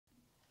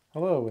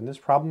Hello, in this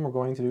problem we're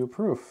going to do a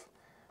proof.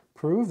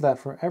 Prove that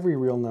for every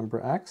real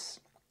number x,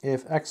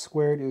 if x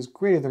squared is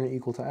greater than or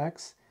equal to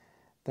x,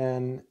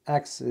 then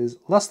x is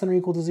less than or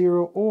equal to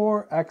 0,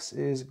 or x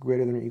is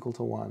greater than or equal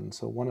to 1.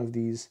 So one of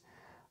these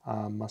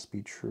must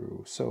be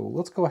true. So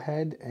let's go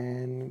ahead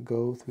and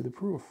go through the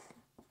proof.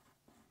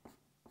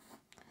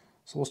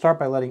 So we'll start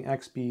by letting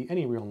x be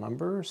any real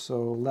number.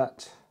 So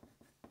let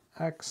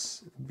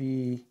x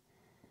be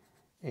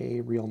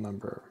a real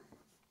number.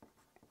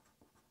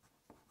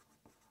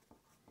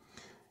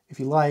 If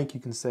you like, you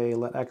can say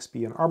let x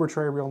be an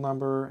arbitrary real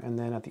number, and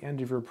then at the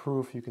end of your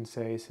proof you can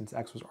say since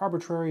x was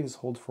arbitrary, this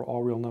holds for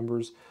all real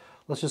numbers.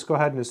 Let's just go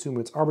ahead and assume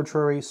it's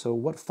arbitrary, so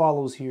what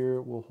follows here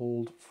will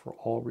hold for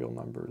all real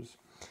numbers.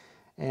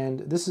 And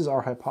this is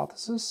our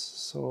hypothesis,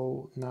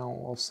 so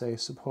now I'll say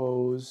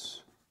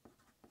suppose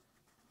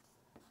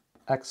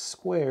x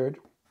squared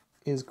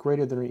is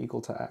greater than or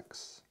equal to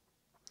x.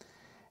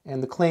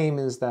 And the claim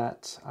is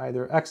that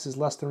either x is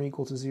less than or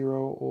equal to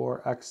 0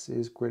 or x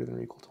is greater than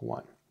or equal to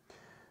 1.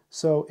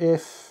 So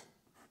if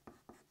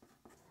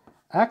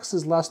x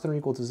is less than or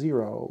equal to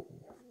 0,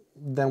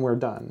 then we're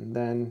done.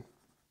 Then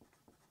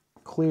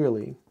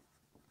clearly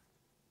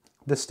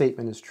this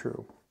statement is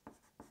true.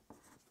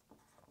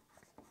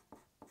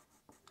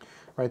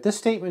 Right? This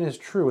statement is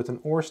true. It's an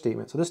or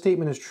statement. So this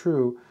statement is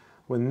true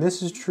when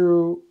this is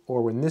true,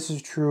 or when this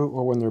is true,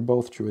 or when they're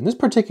both true. In this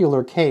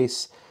particular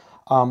case,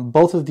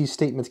 both of these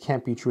statements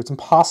can't be true. It's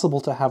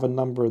impossible to have a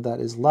number that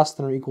is less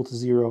than or equal to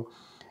 0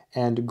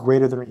 and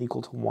greater than or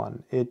equal to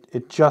 1.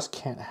 It just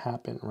can't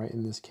happen, right,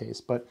 in this case.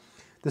 But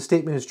the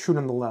statement is true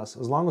nonetheless.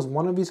 As long as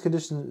one of these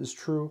conditions is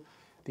true,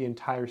 the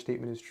entire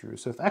statement is true.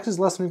 So if x is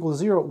less than or equal to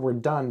 0, we're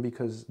done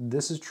because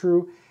this is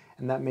true,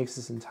 and that makes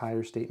this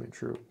entire statement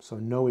true. So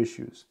no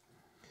issues.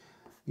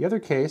 The other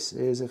case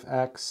is if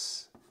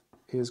x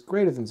is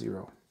greater than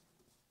 0.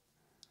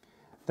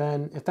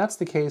 Then if that's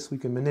the case, we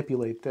can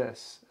manipulate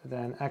this.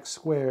 Then x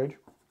squared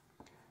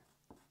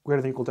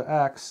greater than or equal to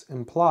x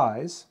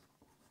implies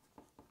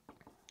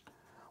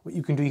what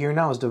you can do here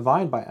now is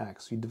divide by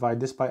x. You divide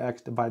this by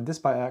x, divide this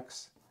by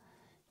x,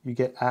 you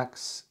get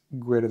x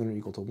greater than or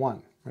equal to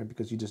 1, right?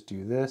 Because you just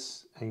do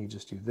this and you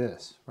just do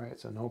this, right?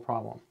 So no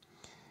problem.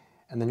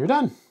 And then you're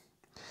done.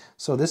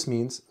 So this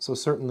means, so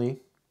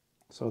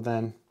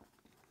then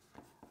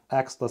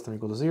x less than or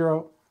equal to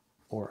 0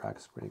 or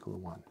x greater than or equal to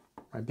 1,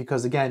 right?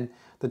 Because again,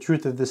 the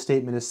truth of this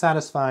statement is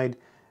satisfied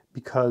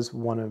because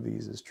one of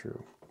these is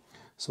true.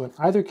 So in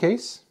either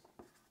case,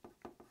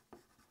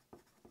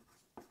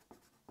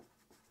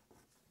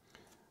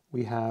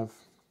 we have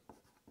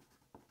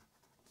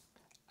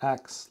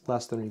x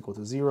less than or equal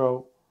to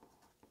 0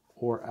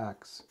 or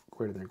x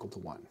greater than or equal to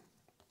 1.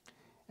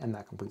 And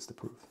that completes the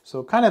proof.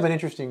 So kind of an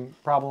interesting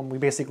problem. We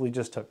basically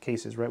just took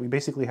cases, right? We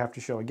basically have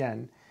to show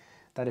again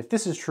that if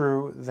this is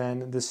true,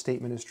 then this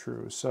statement is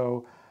true.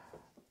 So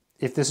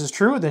if this is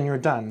true, then you're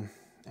done.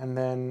 And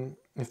then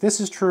if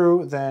this is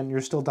true, then you're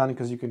still done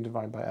because you can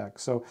divide by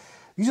x. So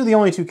these are the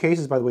only two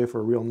cases, by the way, for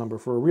a real number.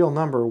 For a real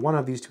number, one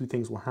of these two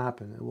things will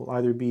happen. It will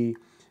either be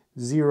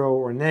 0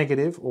 or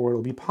negative, or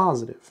it'll be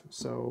positive.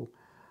 So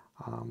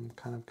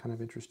kind of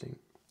interesting.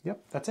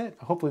 Yep, that's it.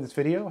 Hopefully this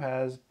video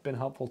has been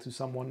helpful to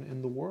someone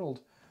in the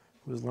world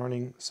who is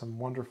learning some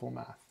wonderful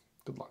math.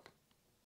 Good luck.